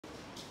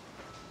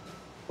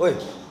Oi,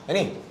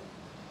 Annie,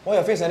 why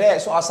your face like that?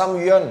 So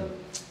asam yuan.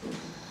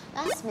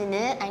 Last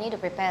minute, I need to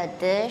prepare a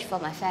dish for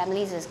my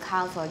family's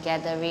discount for a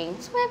gathering.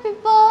 So many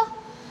people. I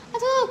don't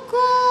know how to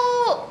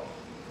cook.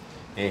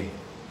 Hey,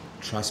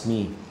 trust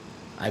me.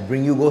 I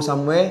bring you go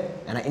somewhere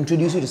and I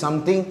introduce you to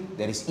something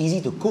that is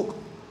easy to cook,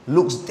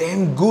 looks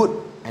damn good,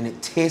 and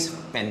it tastes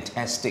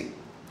fantastic.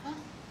 Huh?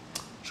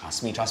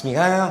 Trust me.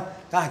 Jio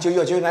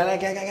U,来。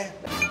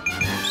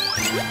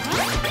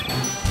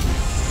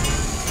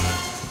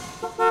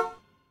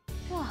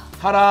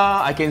Ta-da!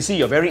 I can see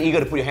you're very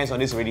eager to put your hands on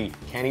this already.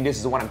 Kenny, this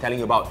is the one I'm telling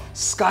you about.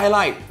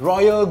 Skylight,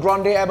 Royal,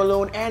 Grande,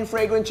 Abalone, and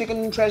Fragrant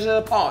Chicken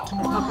Treasure Pot.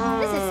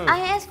 This is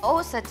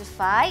ISO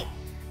certified,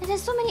 and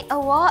there's so many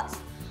awards.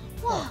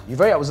 Wow. You're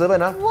very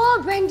observant, huh? Wow,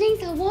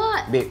 branding's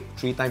award. Babe,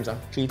 3 times, huh?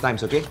 3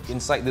 times, okay?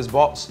 Inside this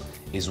box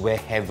is where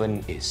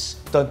heaven is.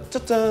 Oh,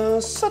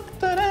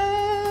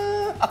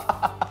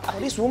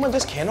 this woman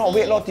just cannot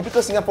wait, lor.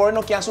 Typical Singaporean,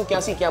 no kiasu,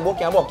 kiasi, kiabo,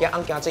 kiabo,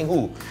 kiang, kiacheng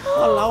hu.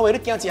 Walao, itu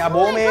kiang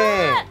ciabo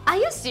meh. Are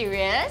you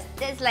serious?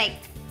 There's like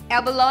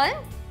abalone,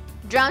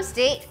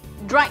 drumstick,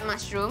 dried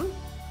mushroom,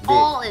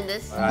 all in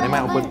this. They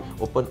might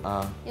open.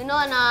 You know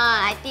or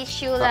not? I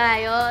teach you lah,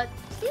 yo.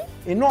 See?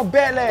 Eh, not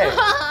bad leh.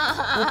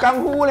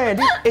 Bukang hu leh.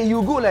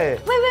 You good leh.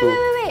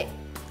 Wait.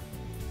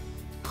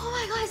 Oh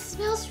my god, it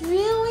smells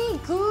really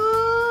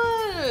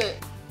good.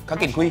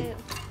 Kakin kui.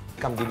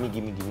 Come, give me.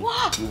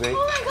 Wow. You ready?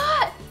 Oh my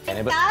god. Hey,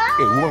 wait.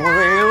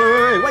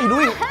 What are you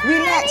doing?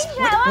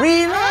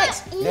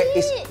 Relax.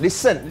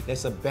 Listen,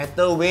 there's a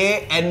better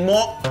way and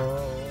more.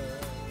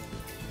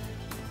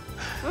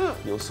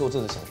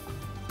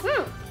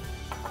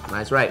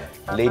 That's right.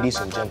 Ladies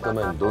and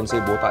gentlemen, don't say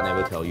Botak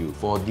never tell you.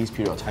 For this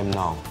period of time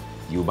now,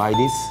 you buy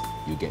this,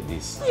 you get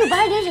this. You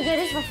buy this, you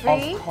get this for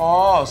free? Of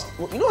course.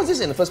 You know what's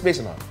this in the first place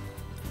or not?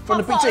 From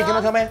the picture, you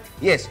cannot tell me?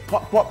 Yes,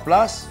 hot pot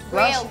plus.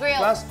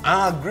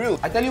 Grill.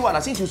 I tell you what,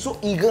 since you're so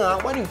eager,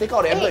 why don't you take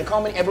out the envelope and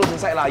count how many envelopes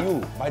inside lah, you?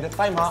 By the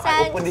time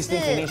I open this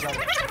thing finish.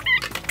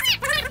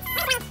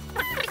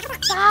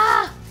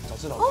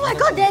 Oh my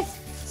god, there's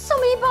so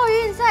many bao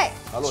inside.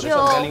 Hello, that's what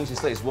I'm telling you,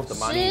 sister, it's worth the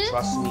money,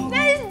 trust me.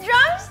 There is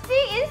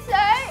drumstick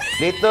inside.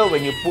 Later,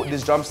 when you put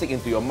this drumstick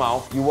into your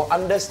mouth, you will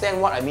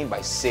understand what I mean by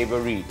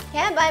savoury.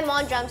 Can I buy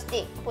more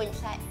drumstick put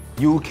inside?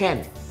 You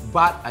can.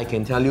 But I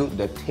can tell you,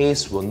 the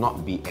taste will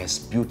not be as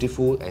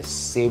beautiful, as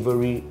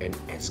savoury, and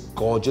as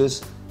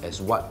gorgeous as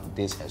what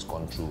this has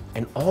gone through.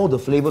 And all the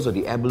flavours of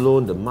the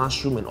abalone, the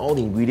mushroom, and all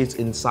the ingredients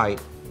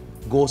inside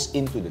goes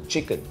into the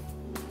chicken.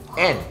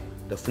 And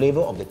the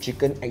flavour of the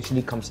chicken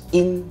actually comes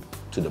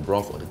into the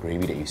broth or the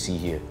gravy that you see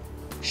here.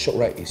 Shock,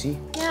 right? You see?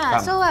 Yeah,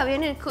 so what? We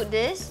need to cook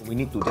this? We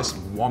need to just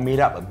warm it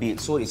up a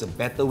bit, so it's a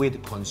better way to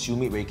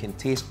consume it, where you can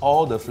taste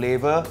all the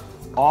flavour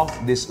of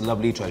this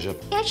lovely treasure.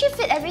 You actually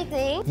fit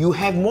everything. You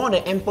have more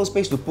than ample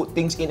space to put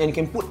things in, and you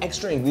can put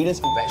extra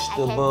ingredients,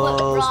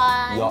 vegetables,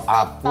 your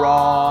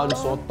prawns,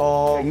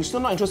 soto. You're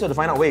still not interested to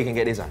find out where you can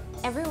get this?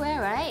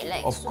 Everywhere, right?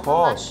 Like of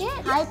course.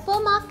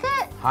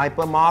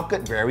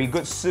 Hypermarket, very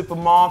good.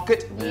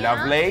 Supermarket,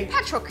 lovely.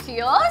 Petrol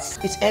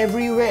kiosk. It's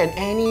everywhere and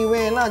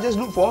anywhere lah. Just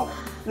look for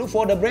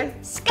the brand.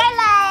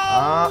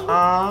 Skylight.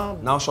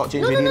 Now short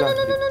change already lah. No.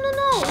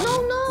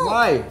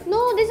 Why?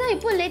 No, this one you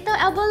put later.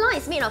 Abalone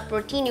is made of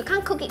protein. You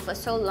can't cook it for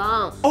so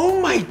long. Oh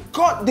my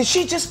god, did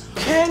she just...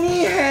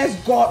 Kenny has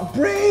got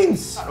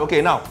brains!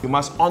 Okay, now, you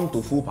must on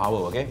to full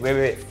power, okay?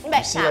 Wait.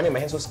 You see my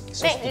hand so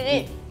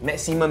sticky.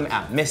 Maximum.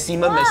 Oh my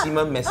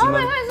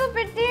god, it's so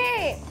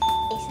pretty.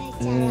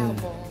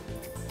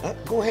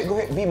 Go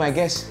ahead, be my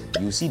guest.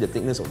 You see the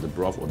thickness of the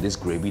broth or this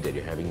gravy that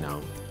you're having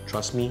now?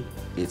 Trust me,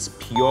 it's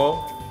pure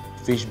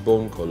fish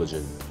bone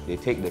collagen. They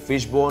take the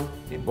fish bone,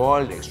 they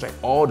boil, they extract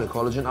all the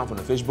collagen out from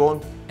the fish bone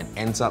and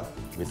ends up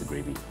with the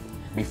gravy.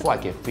 Before I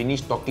can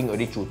finish talking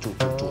already, chew.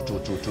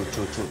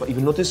 But if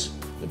you notice,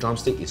 the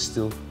drumstick is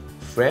still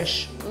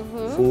fresh,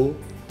 full,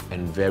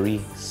 and very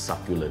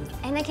succulent.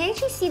 And I can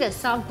actually see the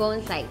soft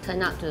bones like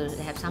turn out to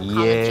have some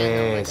collagen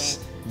over there.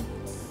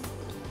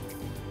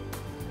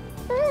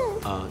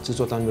 制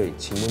作单位，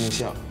请问一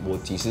下，我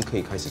几时可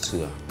以开始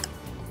吃啊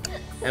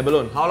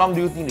 ？Abalone, how long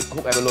do you think they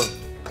cook abalone?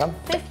 Come.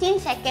 15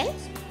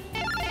 seconds.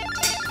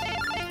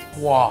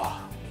 哇，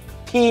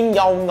天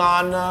有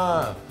眼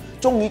啊！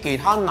終於給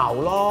他鬧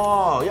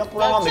咯，要不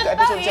然他每個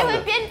episode 這樣的。會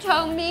變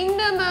成名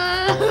的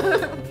嗎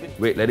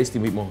 ？Wait, let it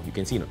steam a bit more. You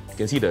can see now. You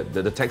can see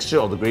the texture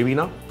of the gravy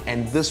now.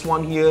 And this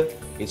one here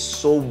is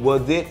so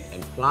worth it,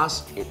 and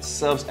plus it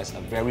serves as a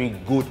very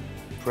good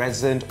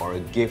present or a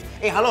gift.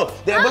 Hey, hello,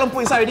 the abalone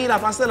put inside already lah.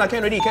 Faster lah,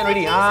 can already.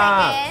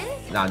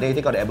 Now then you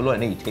take out the abalone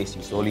and then you taste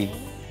it slowly.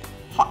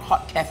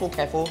 Hot, careful.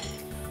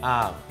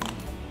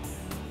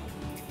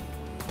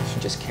 She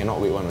just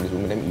cannot wait one on this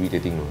woman, damn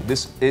irritating. No?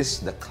 This is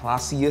the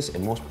classiest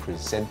and most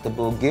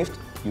presentable gift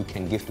you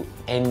can give to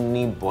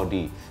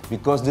anybody.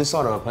 Because this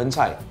sort of a pen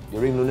chai,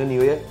 during Lunar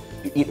New Year,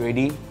 you eat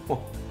ready,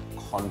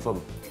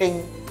 confirm.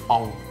 Ping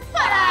pong.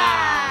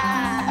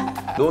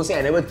 Don't say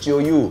I never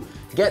Jio U.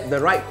 Get the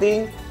right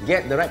thing,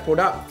 get the right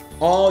product,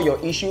 all your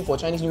issue for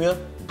Chinese New Year,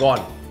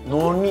 gone.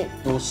 No need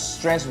to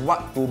stress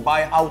what to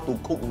buy, how to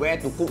cook, where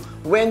to cook,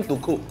 when to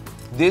cook.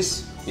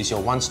 This is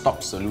your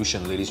one-stop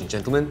solution, ladies and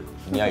gentlemen.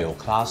 你要有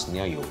class， 你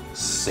要有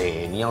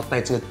say， 你要带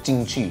这个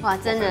进去。哇，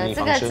真的，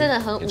这个真的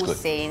很五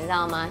say， 你知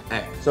道吗？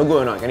哎 ，so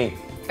good or not, Kenny?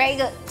 Very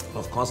good.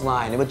 Of course lah,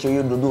 I never tell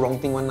you to do wrong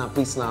thing one lah,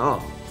 please lah.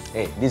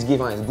 Hey, this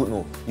gift is good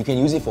no. You can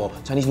use it for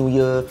Chinese New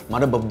Year,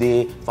 mother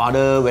birthday,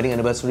 father wedding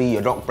anniversary,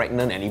 your dog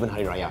pregnant, and even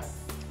Hari Raya.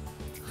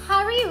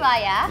 Hari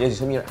Raya? Yes, you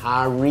told me right.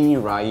 Hari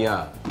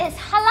Raya. It's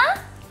halal?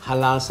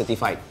 Halal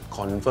certified,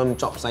 confirmed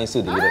job sign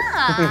still delivered.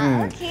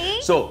 Ah, okay.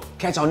 So,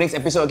 catch our next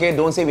episode, okay?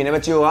 Don't say we never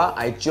chill,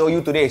 I chill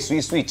you today,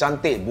 sweet, sweet,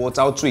 cantik, bo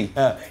zao cui.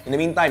 In the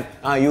meantime,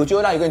 you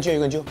chill lah, you can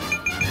chill.